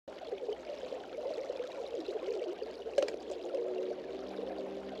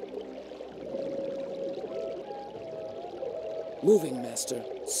Moving, Master.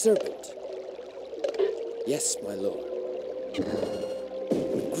 Serpent. Yes, my lord.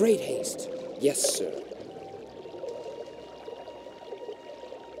 With great haste. Yes, sir.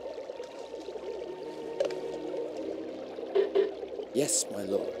 Yes, my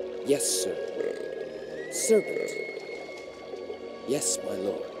lord. Yes, sir. Serpent. Yes, my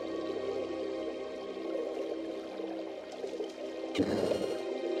lord.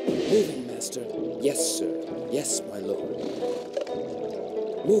 Moving, Master. Yes, sir. Yes, my lord.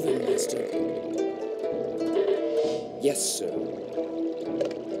 Moving, Master. Yes, sir.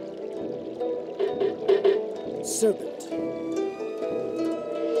 Serpent.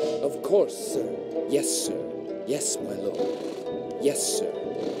 Of course, sir. Yes, sir. Yes, my lord. Yes, sir.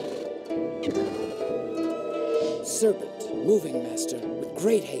 Serpent. Moving, Master. With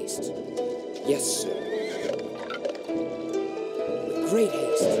great haste. Yes, sir. With great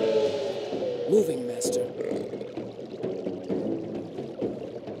haste. Moving, Master.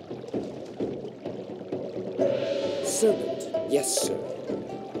 Serpent. Yes, sir.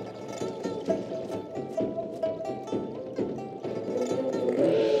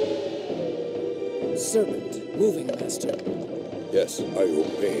 Serpent. Moving, Master. Yes, I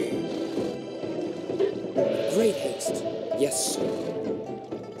obey. Great haste. Yes, sir.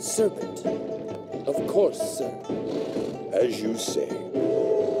 Serpent. Of course, sir. As you say.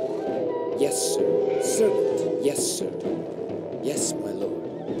 Yes, sir. Serpent. Yes, sir. Yes, my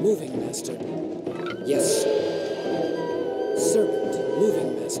lord. Moving, Master. Yes, sir. Serpent.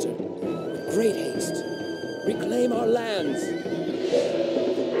 Moving, Master. With great haste. Reclaim our lands.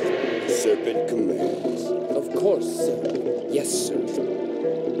 Serpent commands. Of course, sir. Yes, sir.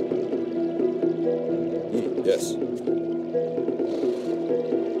 Yes.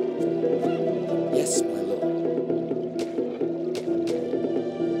 Yes, my lord.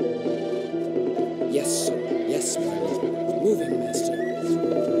 Yes, sir. Yes, my lord. Moving, Master.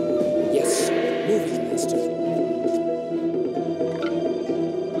 Yes, sir. Moving, Master.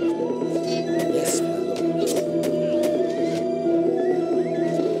 Yes, my lord.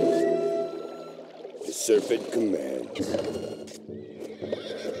 The serpent commands.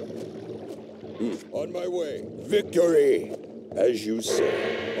 On my way. Victory! As you say.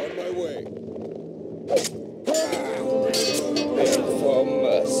 On my way. Beg for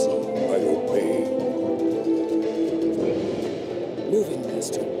mercy. I obey. Moving,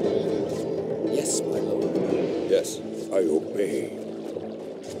 Master. Yes, my lord. Yes, I obey.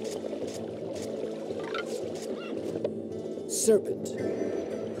 Serpent.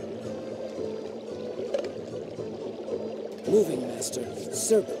 Moving, Master.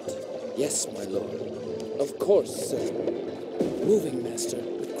 Serpent. Yes, my lord. Of course, sir. Moving, Master.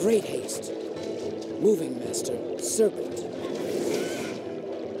 With great haste. Moving, Master. Serpent.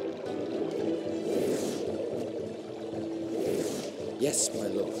 Yes, my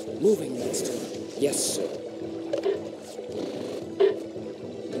lord. Moving, Master. Yes, sir.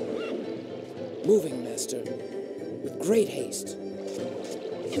 Moving, Master. With great haste.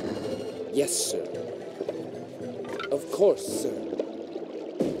 Yes, sir. Of course, sir.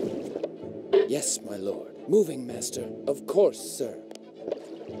 Yes, my lord. Moving, Master. Of course, sir.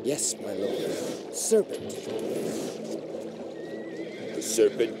 Yes, my lord. Serpent. The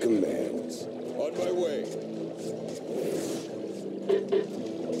serpent commands. On my way.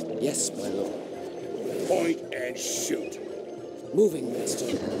 Yes, my lord. Point and shoot. Moving, Master.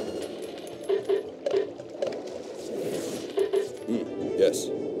 Yes.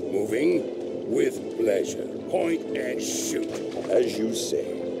 Moving with pleasure. Point and shoot. As you say.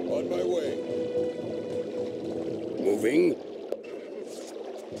 On my way. Moving.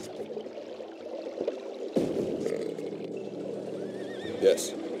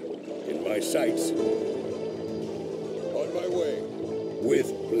 Yes. In my sights. On my way.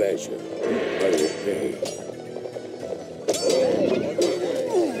 With pleasure. I obey. On my way.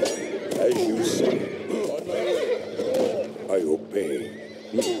 As you say. On my way. I obey.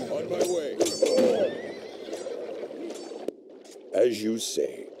 On my way. As you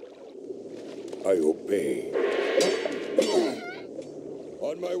say. I obey.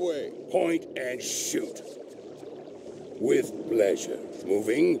 On my way. Point and shoot. With pleasure.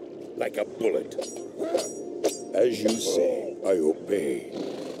 Moving like a bullet. As you say, I obey.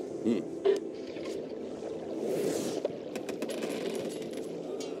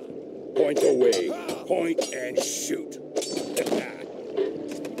 Point away. Point and shoot.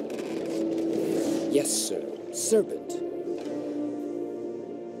 Yes, sir. Serpent.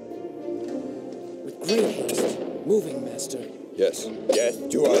 With great haste. Moving, Master. Yes. Death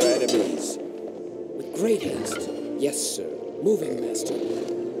to our enemies. With great haste. Yes, sir. Moving, Master.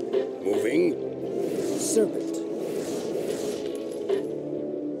 Moving. Serpent.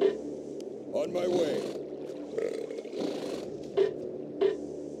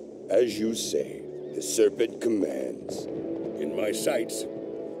 As you say, the serpent commands. In my sights.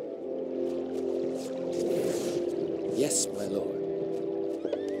 Yes, my lord.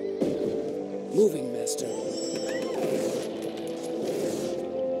 Moving, master.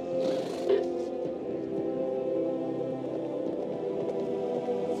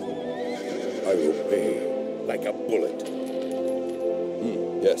 I obey like a bullet.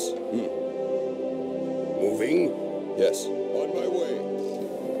 Yes. Moving? Yes. On my way.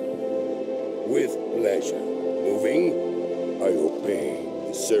 With pleasure. Moving? I obey.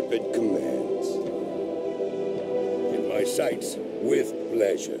 The serpent commands. In my sights. With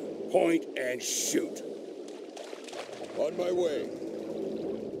pleasure. Point and shoot. On my way.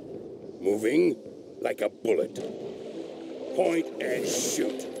 Moving like a bullet. Point and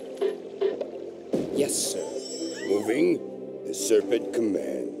shoot. Yes, sir. Moving, the serpent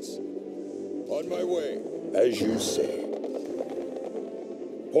commands. On my way. As you say.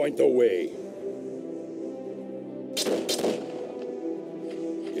 Point the way.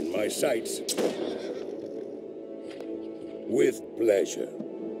 In my sights. With pleasure.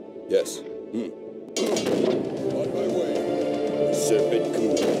 Yes. On my way. The serpent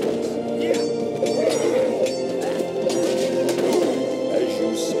commands. As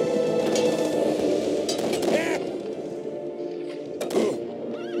you say.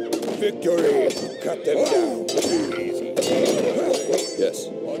 Victory! Cut them down. Easy. Yes.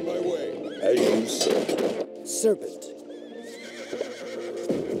 On my way. As you say. Serpent.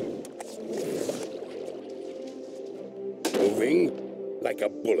 Moving like a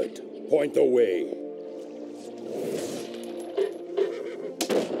bullet. Point the way.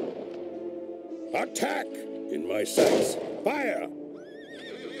 Attack! In my sights. Fire!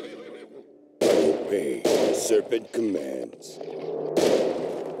 I obey. The serpent commands.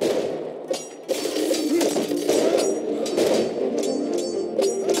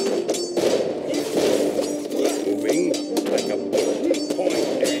 Moving like a bullet. Point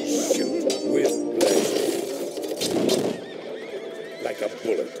and shoot with pleasure. Like a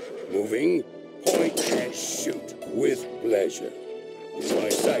bullet. Moving, point and shoot with pleasure. In my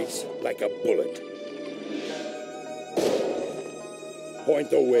sights like a bullet. Point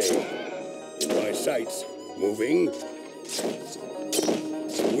the way. In my sights, moving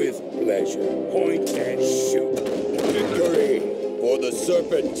with pleasure. Point and shoot. Victory for the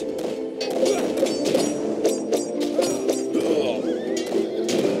serpent.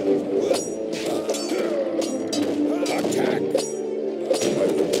 Attack! I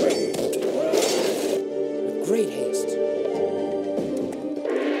obey. With great haste.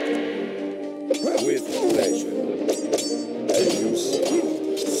 With pleasure. As you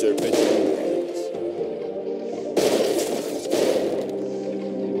say, serpent commands.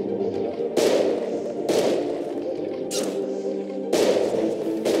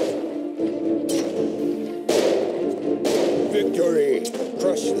 Victory!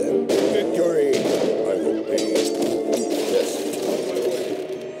 Crush them. Victory! I obey. Yes.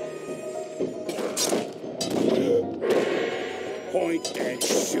 Point and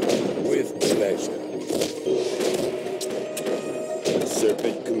shoot with pleasure. The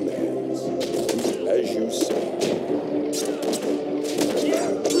serpent commands. As you say.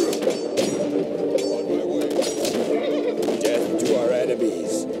 On my way. Death to our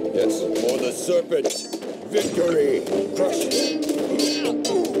enemies. Yes. For the serpent. Victory! Crush it!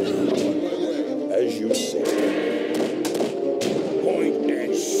 As you say. Point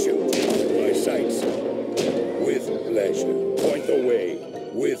and shoot. My sights. With pleasure. Point the way.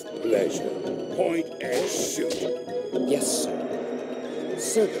 With pleasure. Point and shoot. Yes, sir.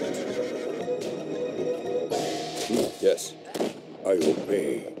 Serpent. Yes. I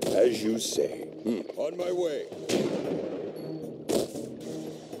obey. As you say. On my way.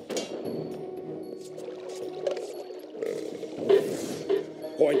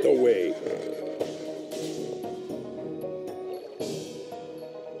 Point the way.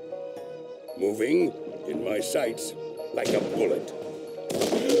 Moving in my sights like a bullet.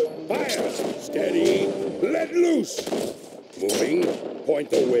 Fire! Steady! Let loose! Moving, point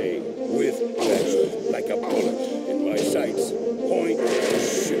the way with pleasure like a bullet in my sights. Point and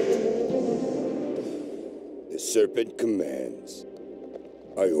shoot. The serpent commands.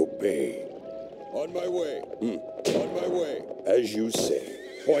 I obey. On my way. On my way. As you say.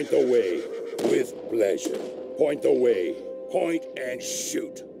 Point the way with pleasure. Point the way. Point and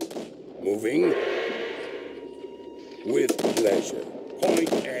shoot. Moving with pleasure.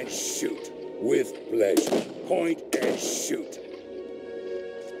 Point and shoot with pleasure. Point and shoot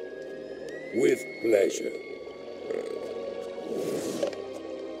with pleasure.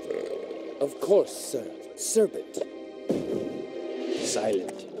 Of course, sir. Serpent.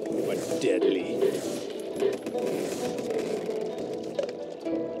 Silent. but deadly.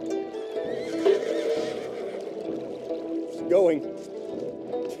 Going.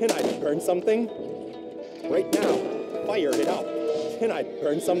 Can I burn something? Right now. Fire it up. Can I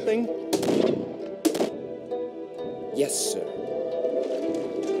burn something? Yes, sir.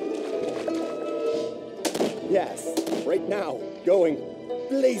 Yes. Right now. Going.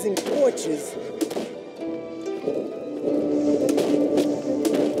 Blazing torches.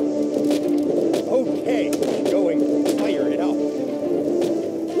 Okay. Going. Fire it up.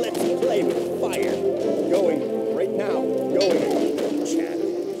 Let's play with fire. Going. Right now. Going. Challenge.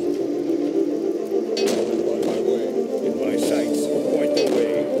 On my way. In my sights. Point the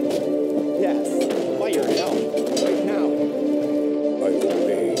way. Yes. Fire it up. Right now. I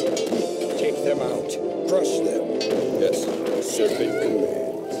obey. Take them out. Crush them. Yes. Serpent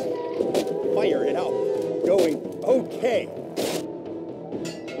commands. Fire it up. Going. Okay.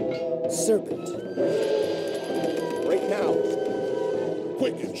 Serpent. Right now.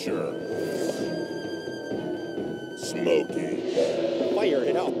 Quick and sure. Smoky. Fire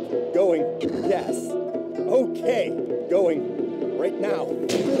it up. Going. Yes. Okay. Going. Right now.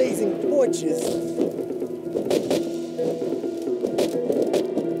 Blazing torches.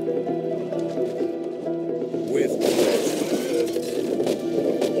 With pleasure.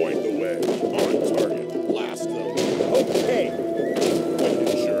 Point the way. On target. Blast them. Okay. Quick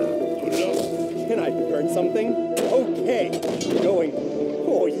and sure. Load it up. Can I burn something? Okay. Going.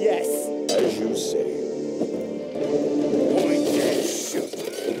 Oh, yes. As you say. Point and shoot.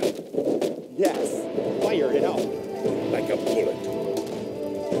 Yes. Fire it up. Like a bullet.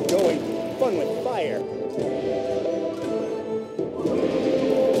 Going. Fun with fire.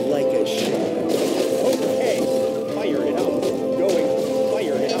 Like a shadow. Okay. Fire it up. Going.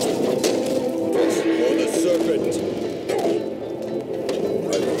 Fire it up. Yes, for the serpent.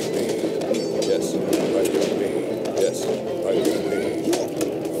 I obey. Yes, I obey. Yes, I obey.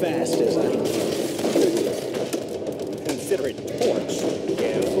 Fast as I can. Consider it torch.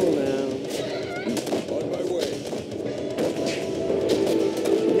 Careful now. On my way.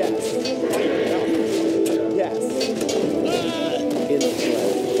 Yes. Fire it up. Yes. In a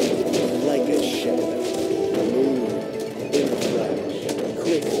flash. Like a shadow. Move. In a flash.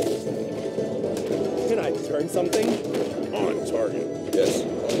 Quickly. Can I burn something? On target. Yes, on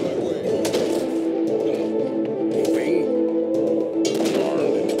my way. Moving.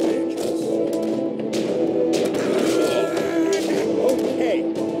 Armed and dangerous. Okay.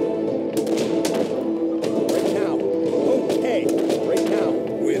 Right now. Okay. Right now.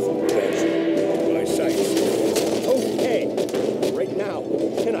 With pleasure. My sights. Okay. Right now.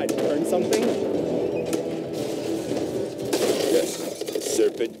 Can I burn something? Yes,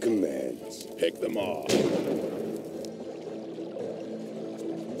 serpent commands. Pick them off.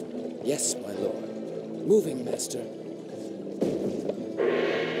 Yes, my lord. Moving, master.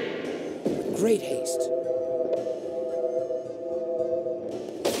 With great haste.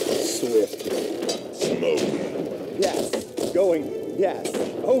 Swiftly. Smoke. Yes. Going. Yes.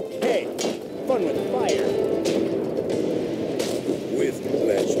 Okay. Fun with fire. With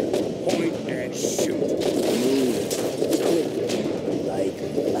pleasure. Point and shoot. Move. Quickly. Like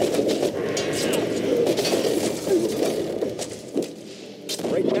lightning.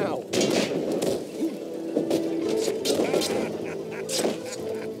 Right now.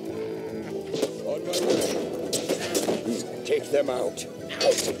 On my way. Take them out.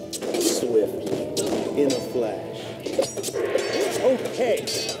 Swiftly. In a flash. Okay.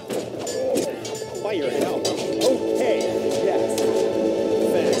 Fire it out. Okay. Yes.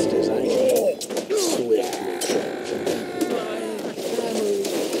 Fast as I can. Swiftly.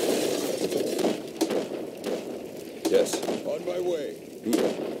 Yes, on my way.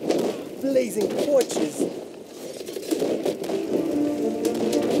 Blazing torches.